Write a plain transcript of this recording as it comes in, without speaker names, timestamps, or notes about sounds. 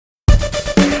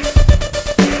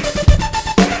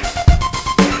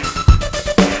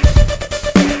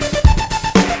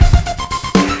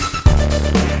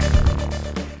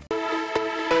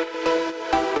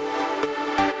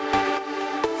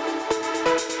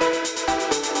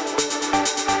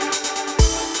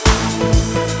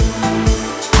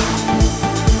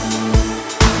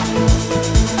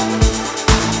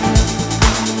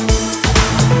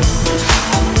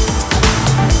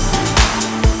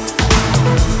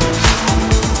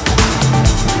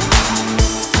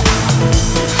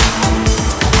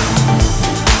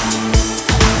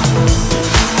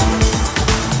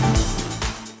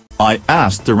I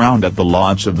asked around at the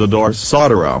launch of the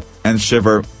Dorsoduro, and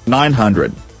shiver,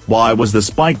 900, why was this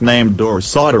bike named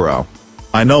Dorsoduro?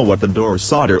 I know what the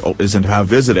Dorsoduro is and have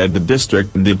visited the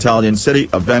district in the Italian city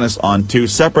of Venice on 2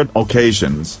 separate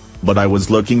occasions, but I was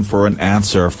looking for an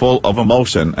answer full of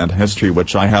emotion and history,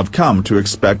 which I have come to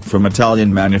expect from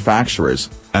Italian manufacturers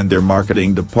and their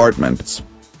marketing departments.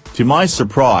 To my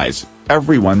surprise,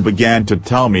 everyone began to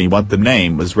tell me what the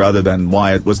name was rather than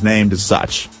why it was named as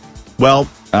such. Well,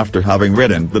 after having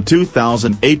ridden the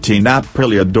 2018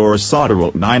 Aprilia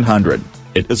Dorsoduro 900,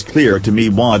 it is clear to me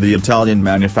why the Italian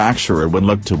manufacturer would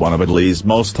look to one of Italy's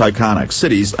most iconic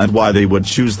cities and why they would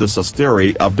choose the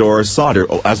sestieri of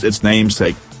Dorsoduro as its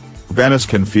namesake. Venice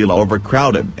can feel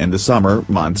overcrowded in the summer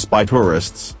months by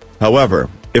tourists. However,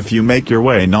 if you make your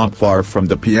way not far from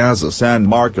the Piazza San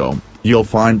Marco, you'll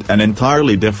find an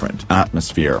entirely different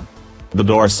atmosphere. The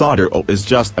Dorsoduro is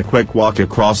just a quick walk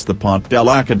across the Ponte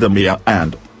dell'Accademia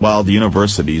and, while the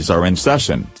universities are in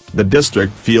session, the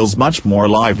district feels much more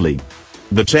lively.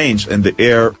 The change in the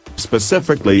air,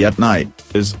 specifically at night,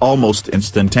 is almost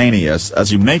instantaneous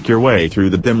as you make your way through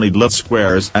the dimly lit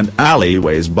squares and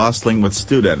alleyways bustling with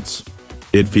students.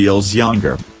 It feels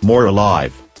younger, more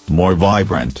alive, more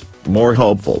vibrant, more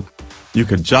hopeful. You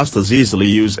could just as easily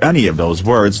use any of those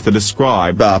words to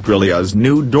describe Aprilia's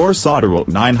new Dorsoduro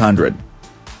 900.